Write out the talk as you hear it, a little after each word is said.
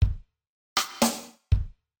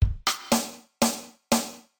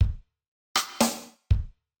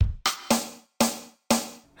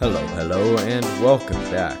Hello, and welcome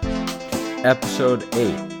back to episode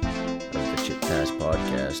 8 of the Chip Pass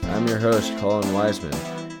Podcast. I'm your host, Colin Wiseman,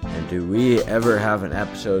 and do we ever have an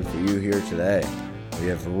episode for you here today? We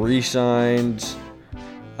have re-signs,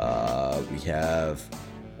 we have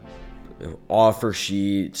offer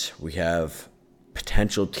sheets, we have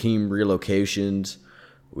potential team relocations,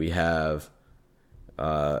 we have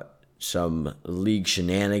some league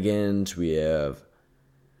shenanigans, we have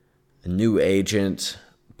a new agent,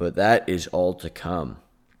 but that is all to come.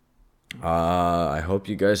 I hope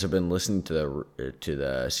you guys have been listening to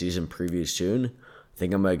the season previews soon. I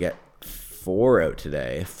think I'm gonna get 4 out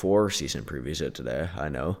today. 4 season previews out today. I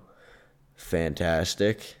know,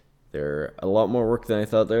 fantastic. They're a lot more work than I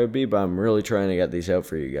thought they would be, but I'm really trying to get these out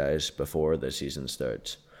for you guys before the season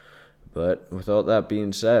starts. But with all that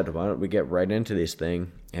being said, why don't we get right into this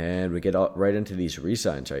thing and we get right into these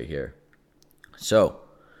re-signs right here. So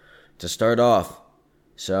to start off,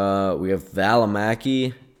 we have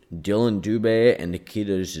Valimaki, Dylan Dubé, and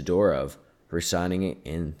Nikita Zadorov resigning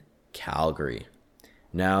in Calgary.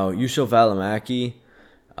 Now, Juuso Valimaki,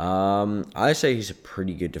 I say he's a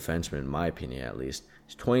pretty good defenseman, in my opinion at least.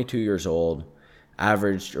 He's 22 years old,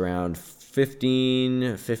 averaged around 15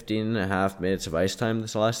 and a half minutes of ice time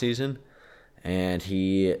this last season, and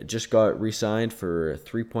he just got re-signed for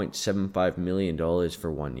 $3.75 million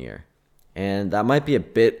for 1 year. And that might be a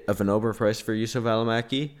bit of an overprice for Juuso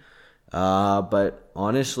Valimaki, but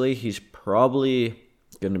honestly, he's probably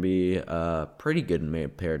going to be a pretty good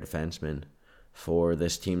pair defenseman for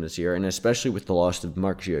this team this year, and especially with the loss of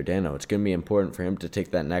Mark Giordano, it's going to be important for him to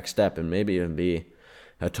take that next step and maybe even be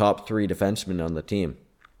a top 3 defenseman on the team.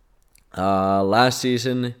 Last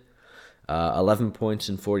season, 11 points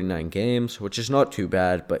in 49 games, which is not too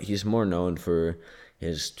bad, but he's more known for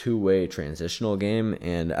his two-way transitional game,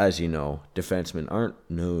 and as you know, defensemen aren't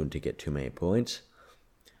known to get too many points.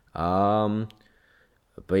 But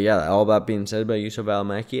yeah, all that being said about Juuso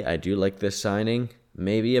Valimaki, I do like this signing.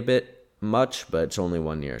 Maybe a bit much, but it's only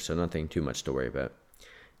 1 year, so nothing too much to worry about.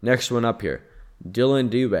 Next one up here, Dylan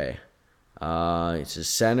Dubé. It's a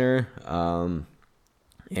center,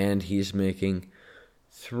 and he's making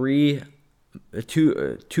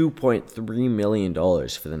 $2.3 million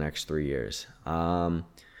for the next 3 years. And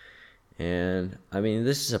I mean,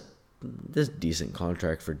 this is a decent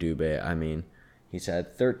contract for Dubé. I mean, he's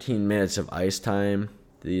had 13 minutes of ice time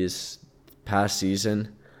this past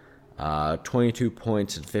season, 22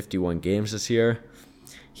 points in 51 games this year.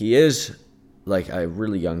 He is like a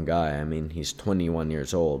really young guy. I mean, he's 21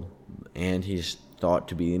 years old, and he's thought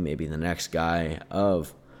to be maybe the next guy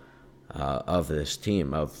of this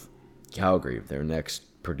team, of Calgary, their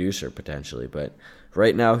next producer potentially. But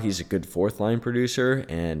right now he's a good 4th-line producer,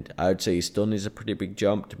 and I would say he still needs a pretty big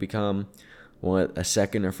jump to become a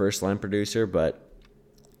 2nd or 1st-line producer, but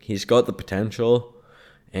he's got the potential,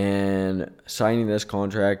 and signing this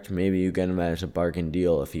contract, maybe you get him as a bargain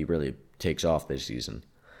deal if he really takes off this season.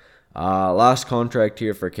 Last contract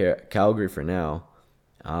here for Calgary for now,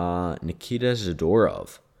 Nikita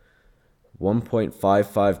Zadorov.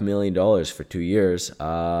 $1.55 million for 2 years.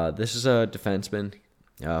 This is a defenseman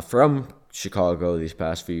from Chicago these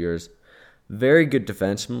past few years. Very good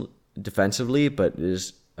defensively, but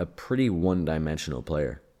is a pretty one-dimensional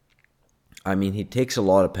player. I mean, he takes a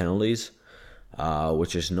lot of penalties,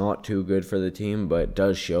 which is not too good for the team, but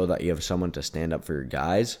does show that you have someone to stand up for your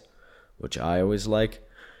guys, which I always like.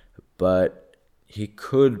 But he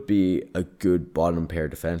could be a good bottom pair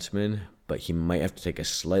defenseman, but he might have to take a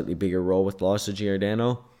slightly bigger role with loss of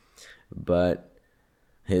Giordano. But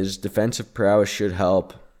his defensive prowess should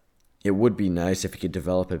help. It would be nice if he could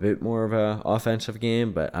develop a bit more of an offensive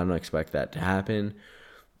game, but I don't expect that to happen.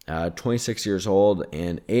 26 years old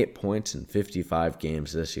and 8 points in 55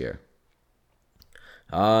 games this year.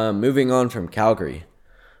 Moving on from Calgary,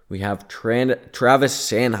 we have Travis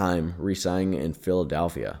Sanheim re-signing in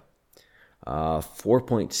Philadelphia.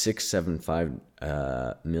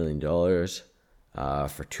 $4.675 million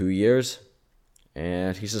for 2 years,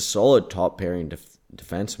 and he's a solid top pairing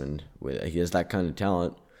defenseman. He has that kind of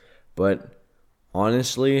talent, but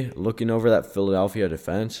honestly, looking over that Philadelphia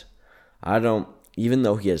defense, even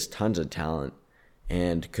though he has tons of talent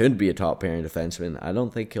and could be a top pairing defenseman, I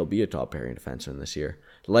don't think he'll be a top pairing defenseman this year.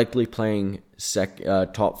 Likely playing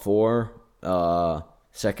top 4,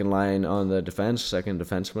 second line on the defense, second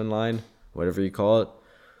defenseman line, whatever you call it.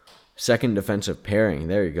 Second defensive pairing,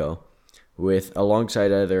 there you go, with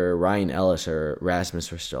alongside either Ryan Ellis or Rasmus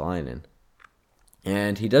Ristolainen.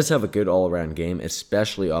 And he does have a good all-around game,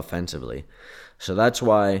 especially offensively. So that's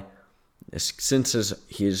why, since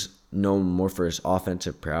he's known more for his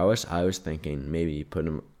offensive prowess, I was thinking maybe put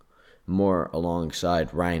him more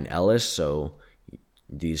alongside Ryan Ellis, so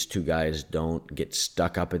these two guys don't get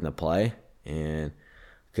stuck up in the play. And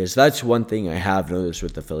because that's one thing I have noticed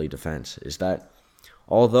with the Philly defense is that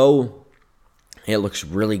although it looks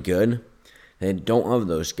really good, they don't have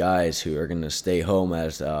those guys who are going to stay home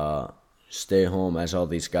as all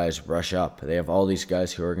these guys rush up. They have all these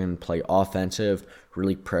guys who are going to play offensive,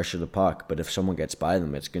 really pressure the puck. But if someone gets by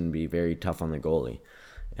them, it's going to be very tough on the goalie.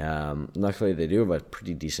 Luckily, they do have a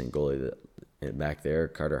pretty decent goalie back there,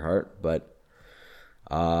 Carter Hart. But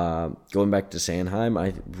going back to Sanheim,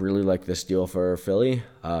 I really like this deal for Philly.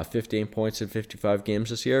 15 points in 55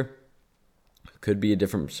 games this year. Could be a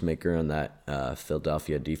difference maker on that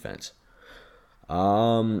Philadelphia defense.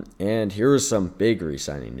 And here is some big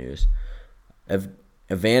re-signing news.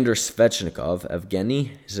 Evander Svechnikov,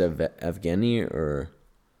 Evgeny? Is it Evgeny or...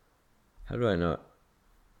 How do I know?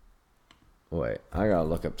 Wait, I gotta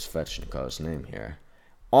look up Svechnikov's name here.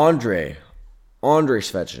 Andrei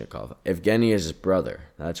Svechnikov. Evgeny is his brother.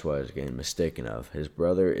 That's what I was getting mistaken of. His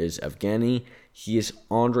brother is Evgeny. He is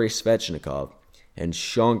Andrei Svechnikov. And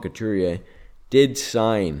Sean Couturier did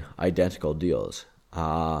sign identical deals.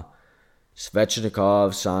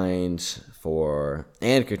 Svechnikov signs for,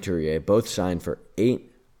 and Couturier both signed for 8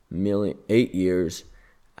 years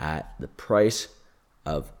at the price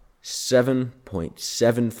of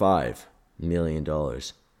 $7.75 million.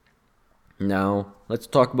 Now, let's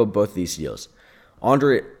talk about both these deals.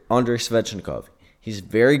 Andrei Svechnikov, he's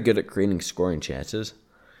very good at creating scoring chances.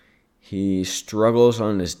 He struggles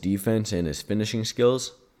on his defense and his finishing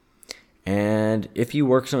skills. And if he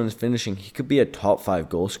works on his finishing, he could be a top 5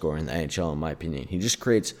 goal scorer in the NHL, in my opinion. He just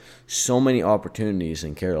creates so many opportunities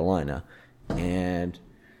in Carolina. And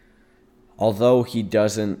although he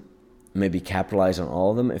doesn't maybe capitalize on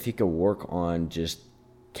all of them, if he could work on just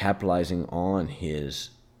capitalizing on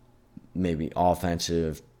his maybe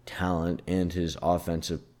offensive talent and his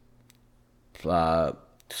offensive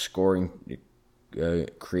scoring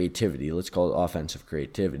creativity, let's call it offensive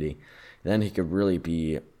creativity, then he could really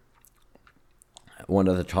be one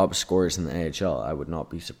of the top scorers in the NHL. I would not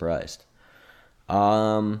be surprised.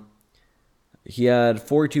 He had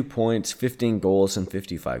 42 points, 15 goals in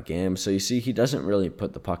 55 games. So you see, he doesn't really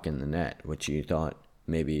put the puck in the net, which you thought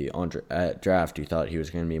maybe at draft you thought he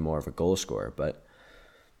was going to be more of a goal scorer. But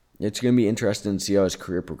it's going to be interesting to see how his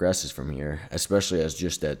career progresses from here, especially as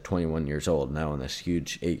just at 21 years old now on this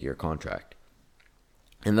huge 8-year contract.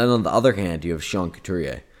 And then on the other hand, you have Sean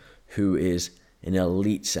Couturier, who is an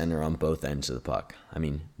elite center on both ends of the puck. I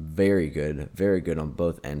mean, very good on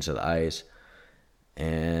both ends of the ice.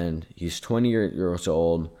 And he's 20 years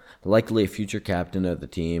old, likely a future captain of the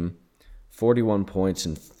team. 41 points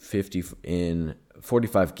in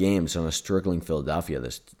 45 games on a struggling Philadelphia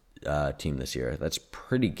team this year. That's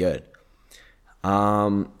pretty good.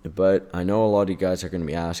 But I know a lot of you guys are going to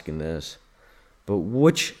be asking this. But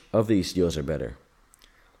which of these deals are better?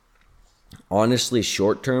 Honestly,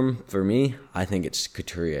 short term, for me, I think it's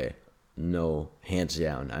Couturier. No, hands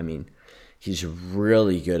down. I mean, he's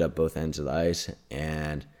really good at both ends of the ice,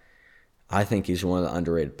 and I think he's one of the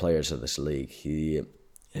underrated players of this league. He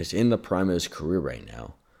is in the prime of his career right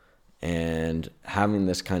now, and having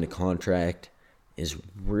this kind of contract is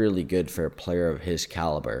really good for a player of his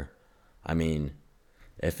caliber. I mean,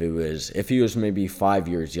 if he was maybe 5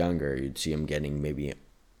 years younger, you'd see him getting maybe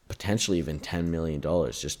potentially even $10 million,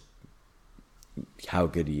 just how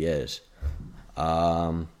good he is.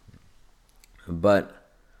 But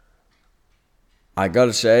I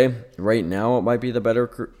gotta say, right now it might be the better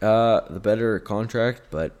contract.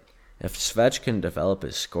 But if Svech can develop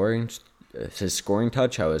his scoring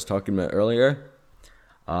touch, I was talking about earlier,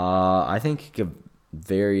 I think he could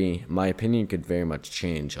my opinion could very much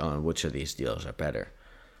change on which of these deals are better.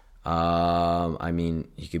 I mean,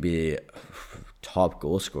 he could be a top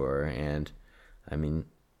goal scorer, and I mean,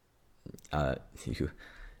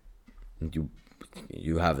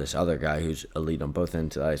 you have this other guy who's elite on both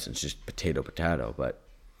ends of the ice. It's just potato. But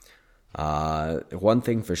one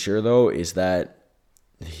thing for sure though is that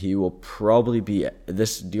he will probably be the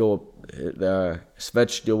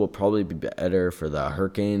Svech deal will probably be better for the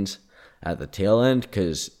Hurricanes at the tail end,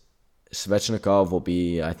 because Svechnikov will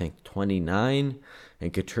be, I think, 29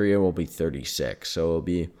 and Couturier will be 36. So it'll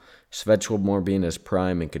be Svech will more be in his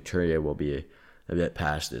prime and Couturier will be a bit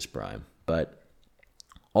past his prime. But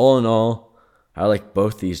all in all, I like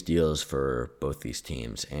both these deals for both these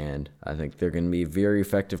teams, and I think they're going to be very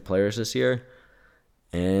effective players this year.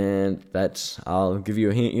 And I'll give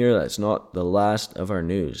you a hint here, that's not the last of our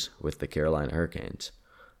news with the Carolina Hurricanes.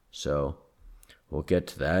 So we'll get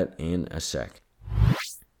to that in a sec.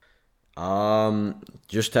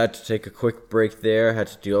 Just had to take a quick break there. Had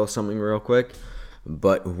to deal with something real quick.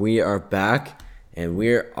 But we are back, and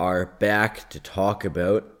we are back to talk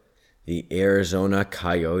about the Arizona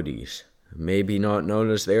Coyotes. Maybe not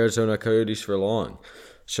known as the Arizona Coyotes for long.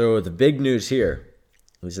 So the big news here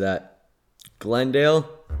is that Glendale,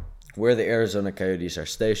 where the Arizona Coyotes are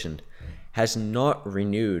stationed, has not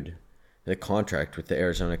renewed the contract with the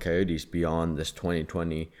Arizona Coyotes beyond this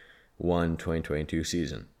 2021-2022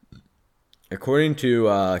 season. According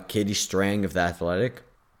to Katie Strang of The Athletic,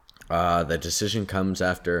 the decision comes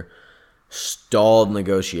after stalled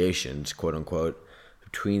negotiations, quote unquote,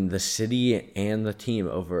 between the city and the team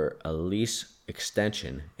over a lease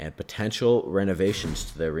extension and potential renovations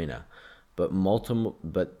to the arena, but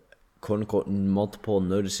quote unquote multiple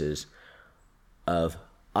notices of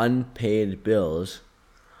unpaid bills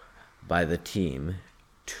by the team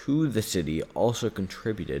to the city also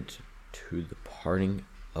contributed to the parting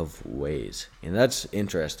of ways. And that's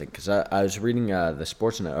interesting because I was reading the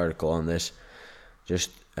Sportsnet article on this just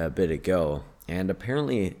a bit ago, and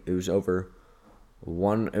apparently it was around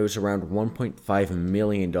 $1.5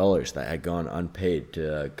 million that had gone unpaid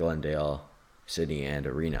to Glendale City and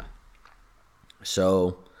Arena.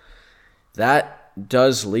 So that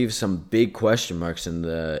does leave some big question marks in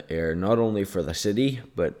the air, not only for the city,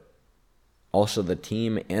 but also the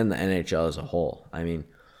team and the NHL as a whole. I mean,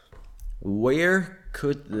 where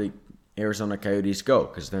could the Arizona Coyotes go?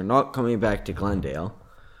 Because they're not coming back to Glendale.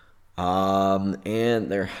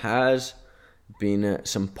 And there has been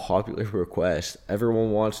some popular requests.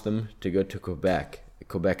 Everyone wants them to go to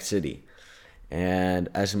Quebec City. And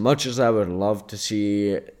as much as I would love to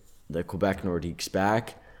see the Quebec Nordiques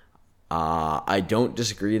back, I don't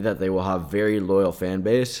disagree that they will have very loyal fan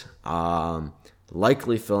base.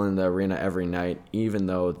 Likely filling the arena every night, even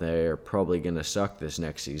though they're probably going to suck this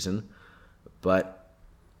next season. But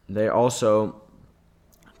they also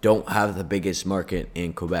don't have the biggest market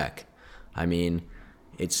in Quebec. I mean,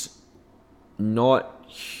 it's not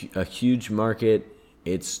a huge market.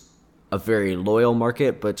 It's a very loyal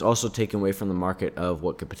market, but it's also taken away from the market of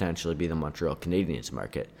what could potentially be the Montreal Canadiens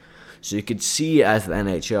market. So you could see as the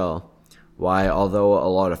NHL why, although a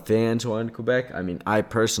lot of fans want Quebec, I mean, I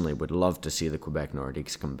personally would love to see the Quebec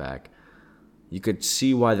Nordiques come back. You could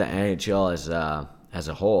see why the NHL as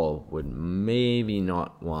a whole would maybe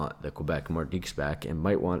not want the Quebec Nordiques back and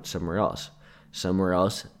might want somewhere else. Somewhere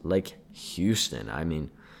else like Houston. I mean,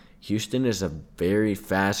 Houston is a very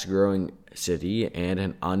fast-growing city and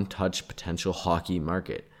an untouched potential hockey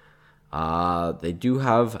market. They do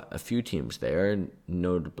have a few teams there,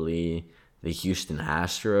 notably the Houston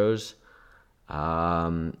Astros.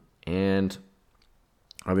 And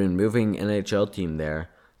I've been moving NHL team there,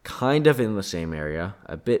 kind of in the same area,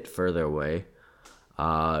 a bit further away.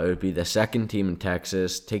 It would be the second team in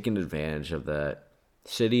Texas, taking advantage of the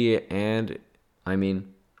city and, I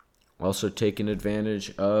mean, also taking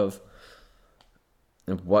advantage of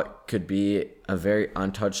what could be a very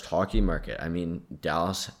untouched hockey market. I mean,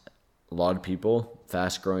 Dallas, a lot of people,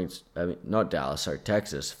 Texas,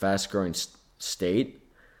 fast-growing state,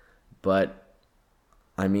 but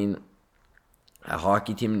I mean, a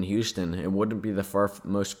hockey team in Houston, it wouldn't be the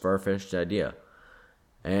most far-fetched idea.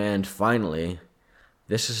 And finally,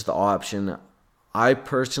 this is the option I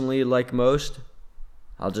personally like most.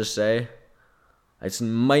 I'll just say, it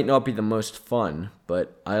might not be the most fun,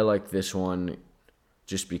 but I like this one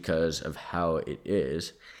just because of how it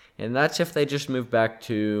is. And that's if they just move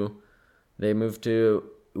to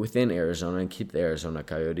within Arizona and keep the Arizona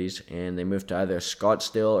Coyotes, and they move to either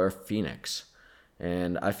Scottsdale or Phoenix.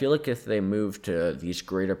 And I feel like if they move to these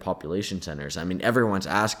greater population centers, I mean, everyone's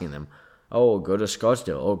asking them, oh, go to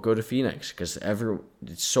Scottsdale, oh, go to Phoenix, because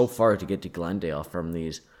it's so far to get to Glendale from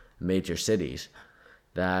these major cities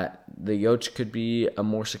that the Yotes could be a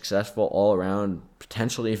more successful all-around,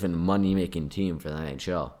 potentially even money-making team for the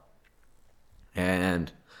NHL.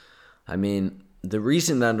 And, I mean, the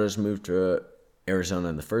reason that it was moved to Arizona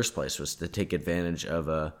in the first place was to take advantage of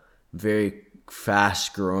a very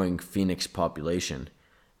fast-growing Phoenix population.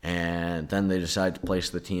 And then they decided to place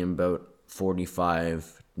the team about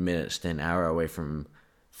 45 minutes to an hour away from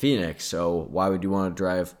Phoenix. So why would you want to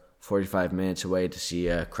drive 45 minutes away to see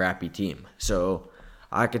a crappy team? So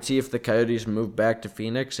I could see if the Coyotes move back to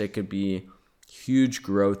Phoenix, it could be huge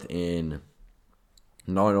growth in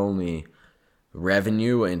not only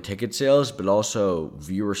revenue and ticket sales, but also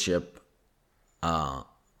viewership on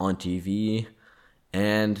TV,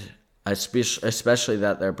 and especially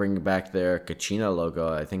that they're bringing back their Kachina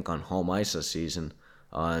logo, I think, on home ice this season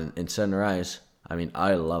in Sunrise. I mean,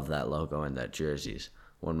 I love that logo and that jerseys.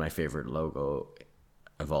 One of my favorite logo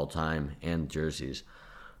of all time and jerseys.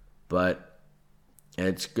 but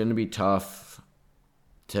it's going to be tough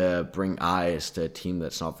to bring eyes to a team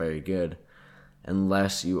that's not very good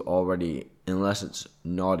unless it's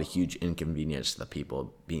not a huge inconvenience to the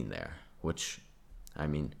people being there, which, I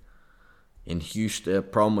mean, in Houston,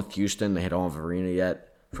 problem with Houston, they don't have an arena yet.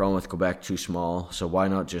 Problem with Quebec, too small, so why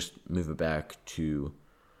not just move it back to,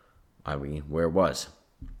 where it was.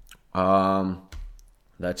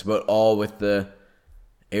 That's about all with the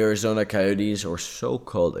Arizona Coyotes, or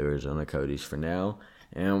so-called Arizona Coyotes for now.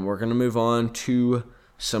 And we're going to move on to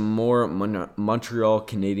some more Montreal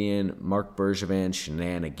Canadian Marc Bergevin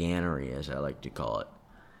shenaniganery, as I like to call it.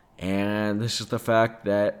 And this is the fact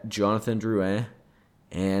that Jonathan Drouin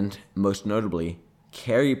and, most notably,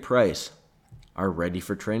 Carey Price are ready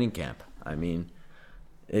for training camp. I mean,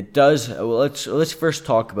 it does. Well, let's first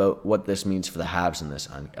talk about what this means for the Habs in this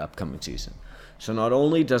upcoming season. So not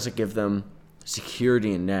only does it give them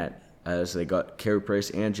security in net, as they got Carey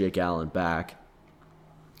Price and Jake Allen back,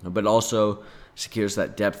 but also secures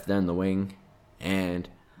that depth down the wing. And,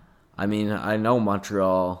 I mean, I know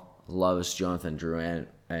Montreal loves Jonathan Drouin,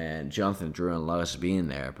 and Jonathan Drouin loves being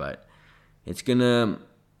there, but it's going to...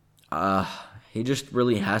 he just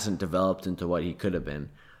really hasn't developed into what he could have been.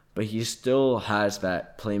 But he still has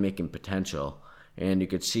that playmaking potential. And you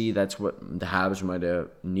could see that's what the Habs might have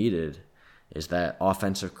needed, is that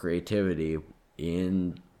offensive creativity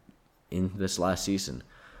in this last season.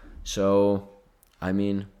 So, I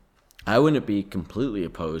mean, I wouldn't be completely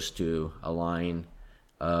opposed to a line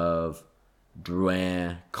of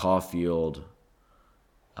Drouin, Caulfield,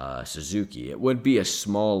 Suzuki. It would be a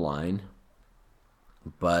small line,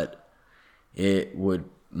 but it would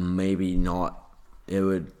maybe not.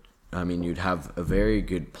 You'd have a very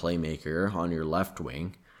good playmaker on your left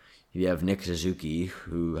wing. You have Nick Suzuki,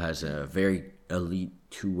 who has a very elite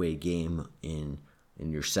two-way game in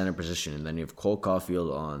your center position. And then you have Cole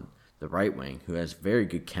Caulfield on the right wing, who has very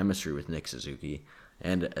good chemistry with Nick Suzuki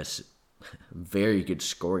and a very good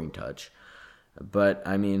scoring touch. But,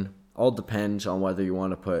 I mean, all depends on whether you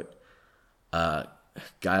want to put a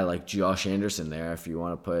guy like Josh Anderson there, if you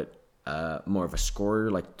want to put more of a scorer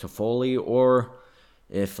like Toffoli, or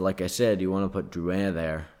if, like I said, you want to put Drouin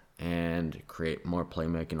there and create more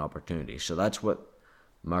playmaking opportunities. So that's what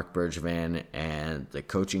Marc Bergevin and the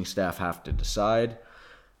coaching staff have to decide.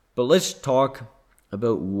 But let's talk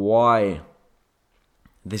about why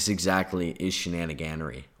this exactly is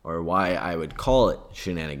shenaniganery, or why I would call it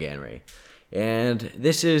shenaniganery. And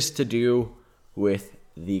this is to do with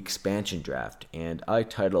the expansion draft. And I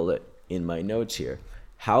titled it in my notes here,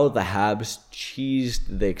 How the Habs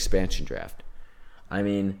Cheesed the Expansion Draft. I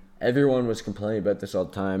mean, everyone was complaining about this all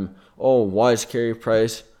the time. Oh, why is Carey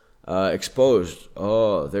Price exposed?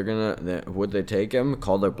 Oh, would they take him?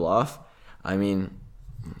 Call their bluff? I mean,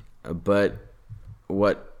 but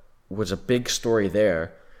what was a big story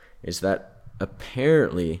there is that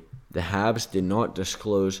apparently the Habs did not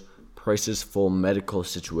disclose Price's full medical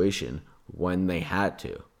situation when they had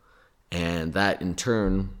to. And that in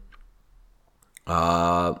turn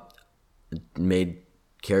made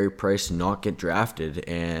Carey Price not get drafted,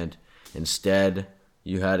 and instead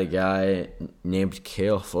you had a guy named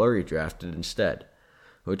Cale Fleury drafted instead,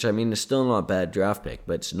 which, I mean, is still not a bad draft pick,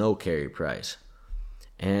 but it's no Carey Price.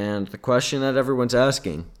 And the question that everyone's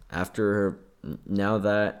asking now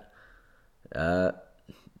that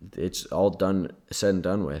it's all said and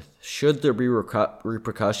done with, should there be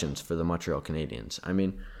repercussions for the Montreal Canadiens? I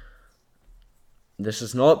mean, this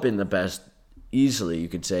has not been the best. Easily, you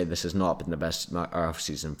could say this has not been the best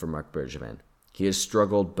offseason for Marc Bergevin. He has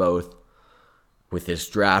struggled both with his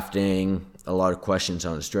drafting, a lot of questions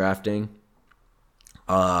on his drafting,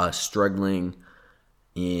 struggling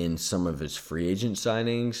in some of his free agent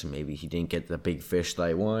signings. Maybe he didn't get the big fish that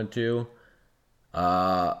he wanted to.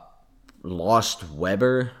 Lost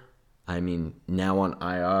Weber. I mean, now on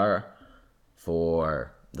IR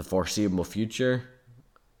for the foreseeable future,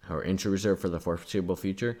 or injury reserve for the foreseeable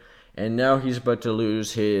future. And now he's about to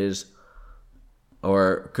lose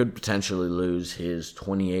could potentially lose his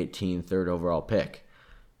 2018 third overall pick.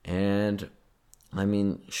 And, I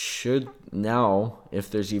mean, if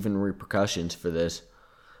there's even repercussions for this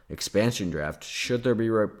expansion draft, should there be,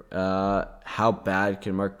 how bad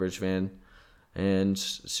can Marc Bergevin and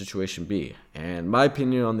situation be? And my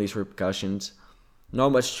opinion on these repercussions,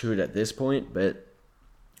 not much to it at this point, but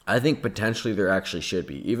I think potentially there actually should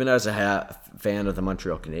be. Even as a fan of the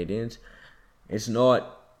Montreal Canadiens, it's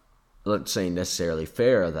not, let's say, necessarily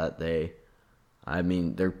fair that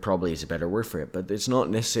there probably is a better word for it, but it's not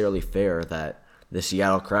necessarily fair that the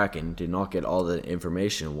Seattle Kraken did not get all the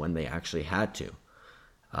information when they actually had to.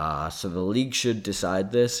 So the league should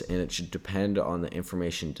decide this, and it should depend on the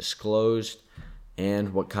information disclosed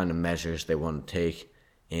and what kind of measures they want to take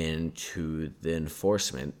into the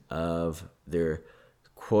enforcement of their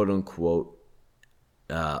quote-unquote,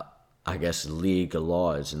 league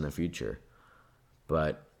laws in the future.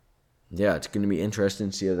 But yeah, it's going to be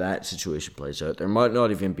interesting to see how that situation plays out. There might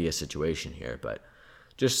not even be a situation here, but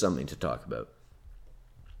just something to talk about.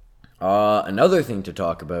 Another thing to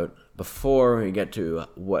talk about before we get to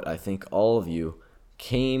what I think all of you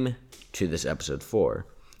came to this episode for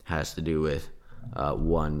has to do with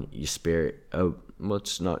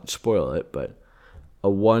let's not spoil it, but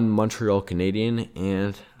one Montreal Canadian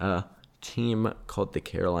and a team called the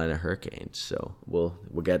Carolina Hurricanes. So we'll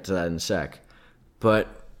get to that in a sec. But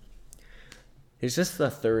is this the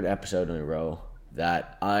third episode in a row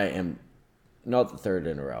that I am not the third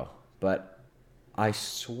in a row, but I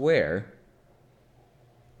swear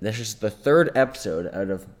this is the third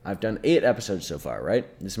episode I've done 8 episodes so far,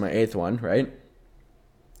 right? This is my 8th one, right?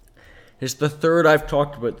 It's the third I've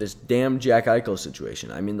talked about this damn Jack Eichel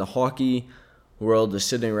situation. I mean, the hockey world is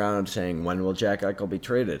sitting around saying, when will Jack Eichel be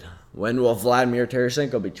traded? When will Vladimir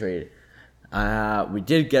Tarasenko be traded? We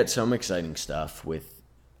did get some exciting stuff with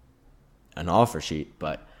an offer sheet,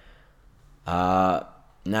 but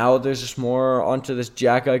now there's just more onto this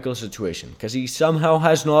Jack Eichel situation because he somehow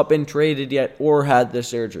has not been traded yet or had the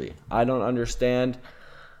surgery. I don't understand.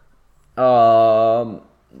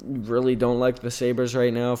 Really don't like the Sabres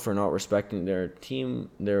right now for not respecting their team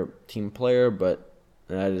player, but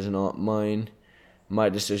that is not my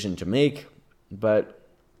decision to make. But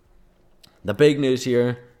the big news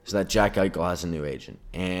here is that Jack Eichel has a new agent,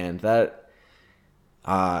 and that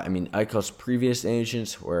Eichel's previous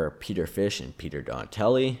agents were Peter Fish and Peter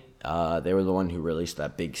Donatelli. They were the one who released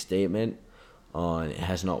that big statement on it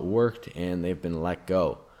has not worked, and they've been let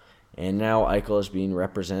go. And now Eichel is being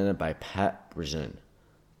represented by Pat Brisson.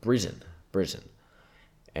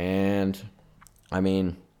 And,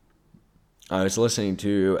 I was listening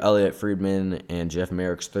to Elliot Friedman and Jeff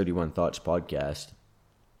Merrick's 31 Thoughts podcast,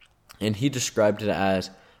 and he described it as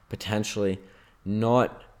potentially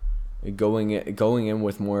not going in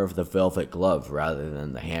with more of the velvet glove rather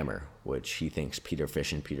than the hammer, which he thinks Peter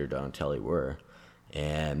Fish and Peter Donatelli were.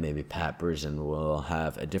 And maybe Pat Brisson will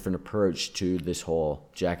have a different approach to this whole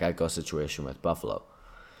Jack Eichel situation with Buffalo.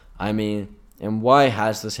 And why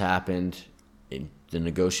has this happened? The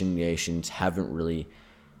negotiations haven't really...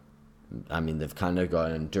 they've kind of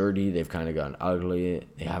gotten dirty. They've kind of gotten ugly.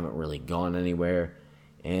 They haven't really gone anywhere.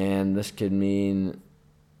 And this could mean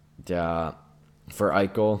for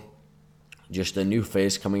Eichel, just a new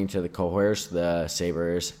face coming to the coerce the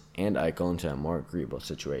Sabres and Eichel into a more agreeable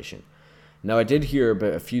situation. Now, I did hear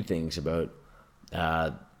about a few things about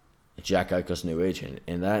Jack Eichel's new agent,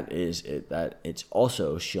 and that is that it's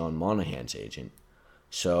also Sean Monahan's agent.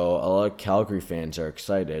 So a lot of Calgary fans are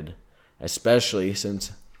excited, especially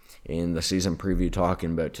since in the season preview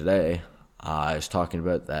talking about today, I was talking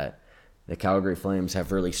about that the Calgary Flames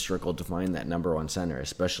have really struggled to find that number one center,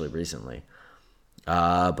 especially recently.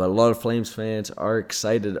 But a lot of Flames fans are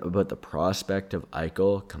excited about the prospect of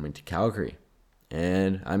Eichel coming to Calgary.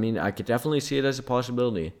 And, I could definitely see it as a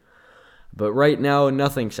possibility. But right now,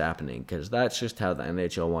 nothing's happening, because that's just how the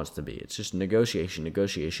NHL wants to be. It's just negotiation,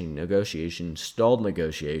 stalled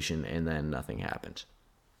negotiation, and then nothing happens.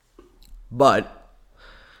 But,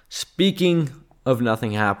 speaking of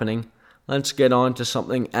nothing happening, let's get on to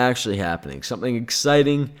something actually happening, something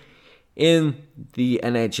exciting in the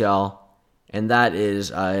NHL, and that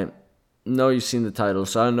is, I know you've seen the title,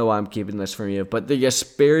 so I don't know why I'm keeping this from you, but the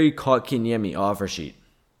Jesperi Kotkaniemi offer sheet.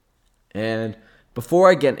 And before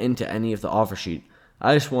I get into any of the offer sheet,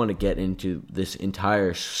 I just want to get into this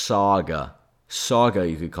entire saga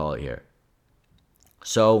you could call it here.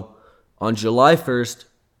 So, on July 1st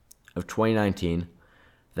of 2019,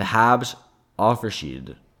 the Habs offer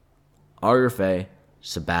sheeted RFA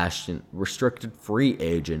restricted free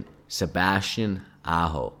agent Sebastian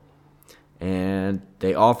Aho. And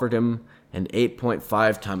they offered him an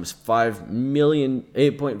 $8.5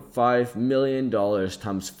 million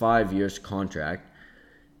times 5 years contract,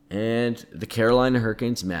 and the Carolina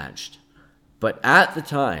Hurricanes matched. But at the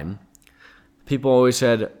time, people always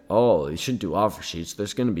said, oh, you shouldn't do offer sheets.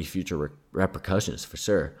 There's going to be future repercussions for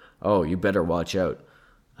sure. Oh, you better watch out.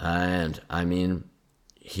 And,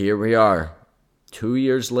 here we are, 2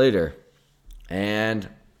 years later, and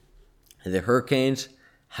the Hurricanes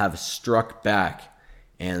have struck back.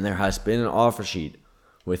 And there has been an offer sheet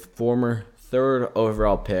with former third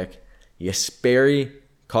overall pick Jesperi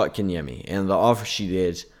Kotkaniemi. And the offer sheet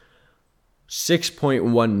is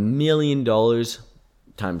 $6.1 million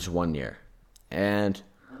times 1 year. And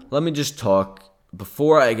let me just talk,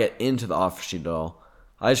 before I get into the offer sheet at all,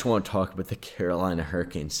 I just want to talk about the Carolina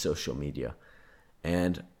Hurricanes social media.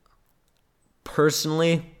 And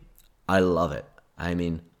personally, I love it. I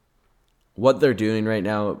mean, what they're doing right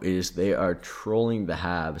now is they are trolling the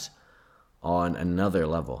Habs on another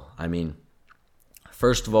level. I mean,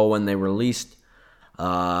 first of all, when they released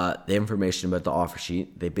the information about the offer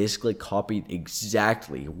sheet, they basically copied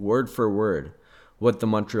exactly, word for word, what the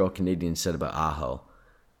Montreal Canadiens said about Aho.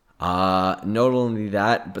 Not only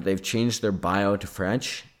that, but they've changed their bio to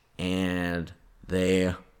French, and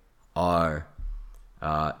they are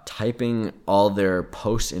typing all their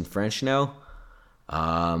posts in French now.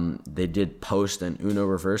 They did post an Uno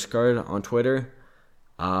reverse card on Twitter.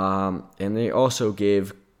 And they also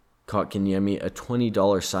gave Kotkaniemi a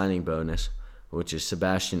 $20 signing bonus, which is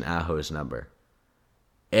Sebastian Aho's number.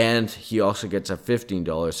 And he also gets a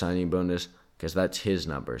 $15 signing bonus because that's his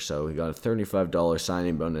number. So he got a $35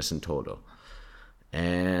 signing bonus in total.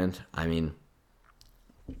 And, I mean,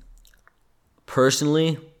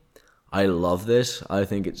 personally, I love this. I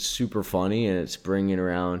think it's super funny, and it's bringing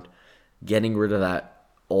around, getting rid of that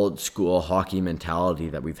old school hockey mentality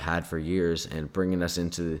that we've had for years and bringing us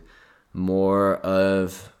into more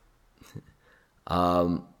of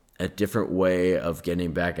a different way of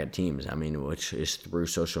getting back at teams. I mean, which is through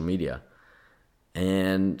social media.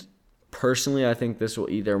 And personally, I think this will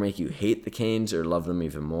either make you hate the Canes or love them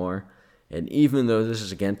even more. And even though this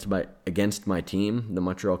is against my team, the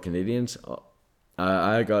Montreal Canadiens,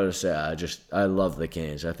 I gotta say, I love the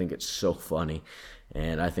Canes. I think it's so funny.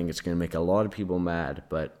 And I think it's going to make a lot of people mad,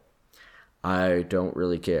 but I don't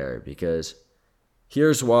really care, because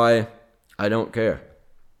here's why I don't care.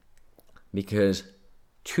 Because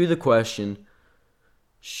to the question,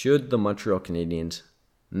 should the Montreal Canadiens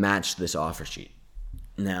match this offer sheet?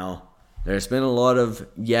 Now, there's been a lot of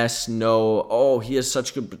yes, no, oh, he has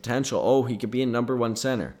such good potential, oh, he could be a number one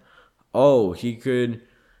center, oh, he could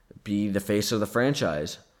be the face of the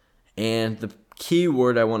franchise. And the key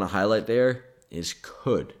word I want to highlight there is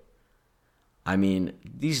could. I mean,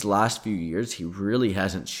 these last few years, he really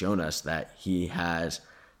hasn't shown us that he has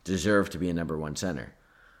deserved to be a number one center.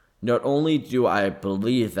 Not only do I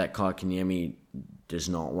believe that Kotkaniemi does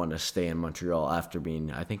not want to stay in Montreal after being,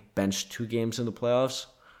 I think, benched 2 games in the playoffs,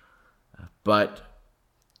 but,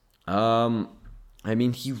 I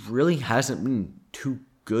mean, he really hasn't been too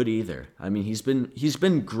good either. I mean, he's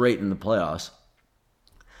been great in the playoffs,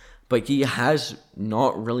 but he has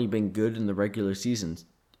not really been good in the regular season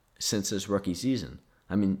since his rookie season.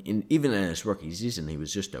 I mean, even in his rookie season, he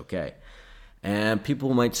was just okay. And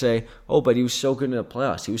people might say, oh, but he was so good in the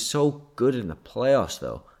playoffs. He was so good in the playoffs,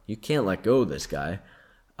 though. You can't let go of this guy.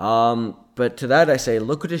 But to that I say,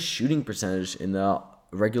 look at his shooting percentage in the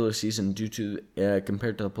regular season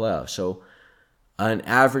compared to the playoffs. So an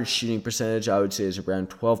average shooting percentage, I would say, is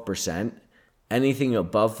around 12%. Anything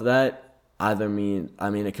above that,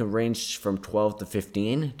 it can range from 12 to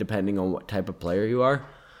 15, depending on what type of player you are.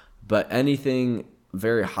 But anything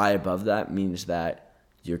very high above that means that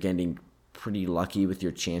you're getting pretty lucky with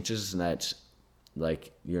your chances, and that's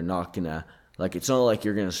like you're not gonna it's not like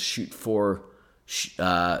you're gonna shoot 4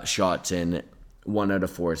 shots and 1 out of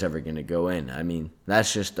 4 is ever gonna go in. I mean,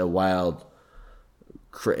 that's just a wild.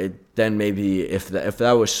 Then maybe if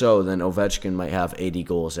that was so, then Ovechkin might have 80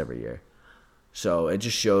 goals every year. So it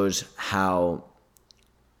just shows how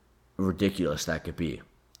ridiculous that could be.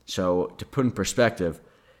 So to put in perspective,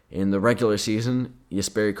 in the regular season,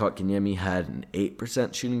 Jesperi Kotkaniemi had an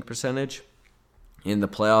 8% shooting percentage. In the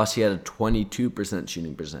playoffs, he had a 22%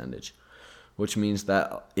 shooting percentage, which means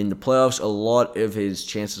that in the playoffs, a lot of his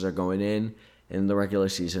chances are going in. In the regular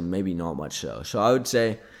season, maybe not much so. So I would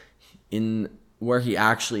say in where he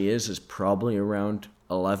actually is probably around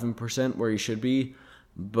 11% where he should be,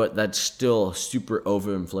 but that's still super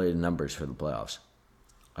overinflated numbers for the playoffs.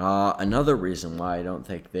 Another reason why I don't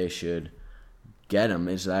think they should get him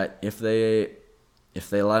is that if they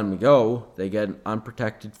let him go, they get an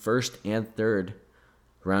unprotected 1st and 3rd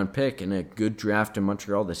round pick and a good draft in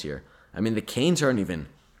Montreal this year. I mean, the Canes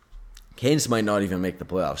might not even make the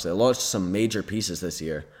playoffs. They lost some major pieces this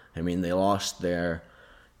year. I mean, they lost their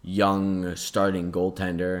young starting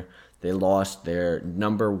goaltender. They lost their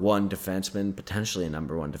number 1 defenseman, potentially a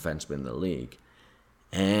number 1 defenseman in the league.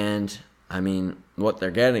 And, I mean, what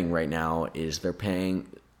they're getting right now is they're paying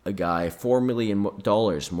a guy $4 million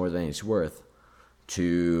more than he's worth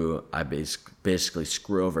to basically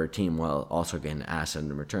screw over a team while also getting an asset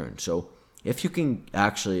in return. So if you can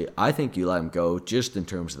I think you let him go just in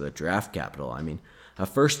terms of the draft capital. I mean, a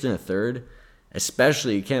 1st and a 3rd,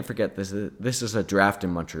 especially, you can't forget this is a draft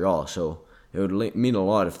in Montreal, so it would mean a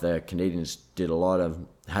lot if the Canadiens did a lot of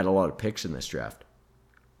had a lot of picks in this draft.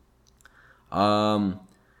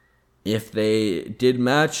 If they did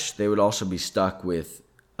match, they would also be stuck with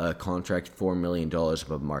a contract $4 million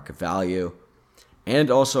above market value. And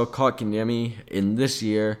also Kotkaniemi in this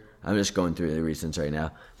year, I'm just going through the reasons right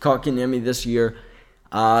now. Kotkaniemi this year,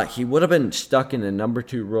 he would have been stuck in a number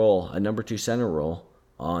 2 role, a number 2 center role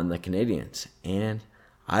on the Canadiens. And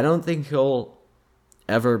I don't think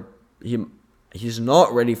he's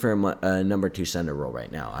not ready for a number 2 center role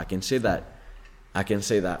right now. I can say that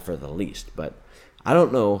for the least, but I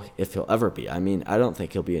don't know if he'll ever be. I mean, I don't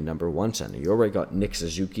think he'll be a number 1 center. You already got Nick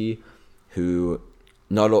Suzuki, who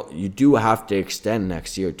you do have to extend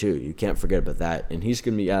next year too. You can't forget about that. And he's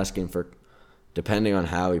going to be asking for, depending on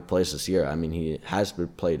how he plays this year. I mean, he has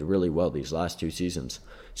played really well these last 2 seasons.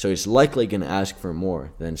 So he's likely going to ask for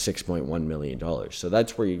more than $6.1 million. So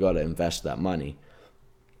that's where you got to invest that money.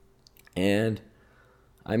 And,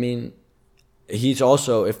 I mean, he's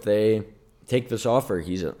also, if they take this offer,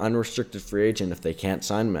 he's an unrestricted free agent if they can't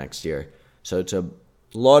sign him next year. So it's a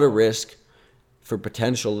lot of risk for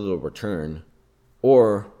potential little return,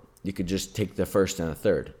 or you could just take the first and a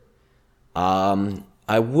third.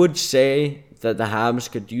 I would say that the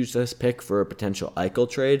Habs could use this pick for a potential Eichel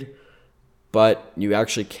trade, but you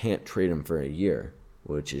actually can't trade him for a year,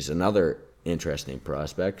 which is another interesting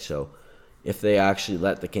prospect. So if they actually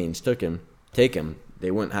let the Canes take him,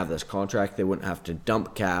 they wouldn't have this contract. They wouldn't have to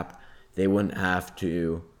dump cap. They wouldn't have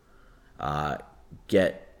to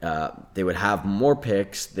they would have more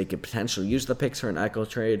picks. They could potentially use the picks for an Eichel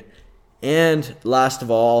trade. And last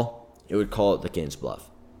of all, it would call it the Canes' bluff.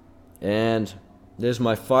 And there's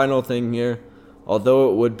my final thing here.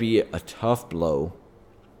 Although it would be a tough blow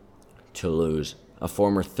to lose a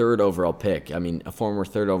former third overall pick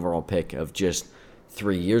of just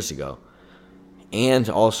 3 years ago. And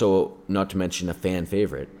also, not to mention a fan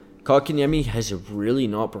favorite, Kotkaniemi has really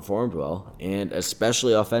not performed well, and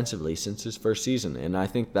especially offensively since his first season. And I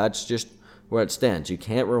think that's just where it stands. You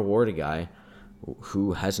can't reward a guy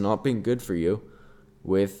who has not been good for you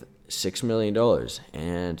with $6 million.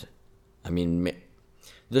 And, I mean,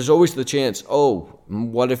 there's always the chance,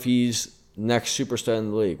 what if he's next superstar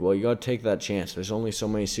in the league? Well, you got to take that chance. There's only so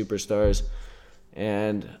many superstars.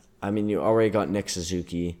 And, I mean, you already got Nick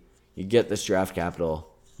Suzuki. You get this draft capital,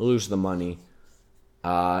 lose the money.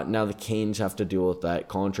 Now the Canes have to deal with that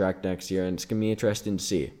contract next year, and it's going to be interesting to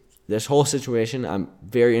see. This whole situation, I'm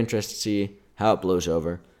very interested to see how it blows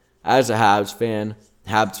over. As a Habs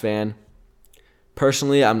fan,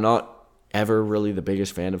 personally, I'm not ever really the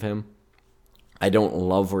biggest fan of him. I don't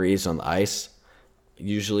love where he's on the ice,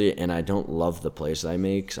 usually, and I don't love the plays that he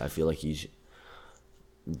makes. I feel like he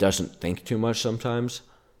doesn't think too much sometimes.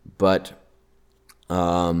 But,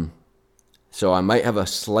 so I might have a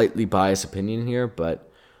slightly biased opinion here,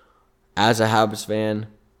 but as a Habs fan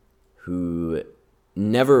who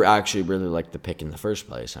never actually really liked the pick in the first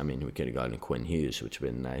place, I mean, we could have gotten Quinn Hughes, which would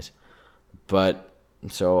have been nice. But,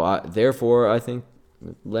 so, therefore, I think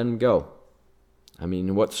let him go. I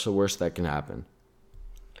mean, what's the worst that can happen?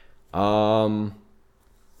 And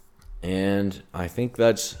I think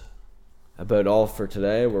that's about all for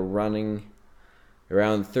today. We're running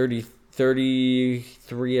around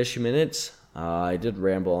 33-ish minutes. I did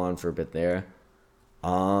ramble on for a bit there. We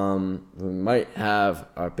might have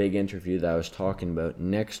our big interview that I was talking about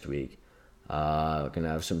next week. We're going to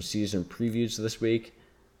have some season previews this week.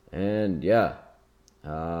 And yeah,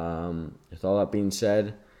 with all that being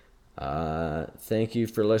said, thank you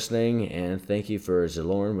for listening, and thank you for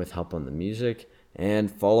Zalorn with help on the music.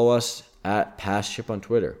 And follow us at PastShip on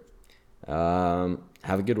Twitter.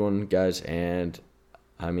 Have a good one, guys, and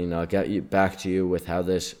I mean, I'll get back to you with how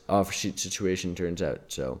this offer sheet situation turns out.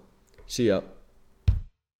 So, see ya.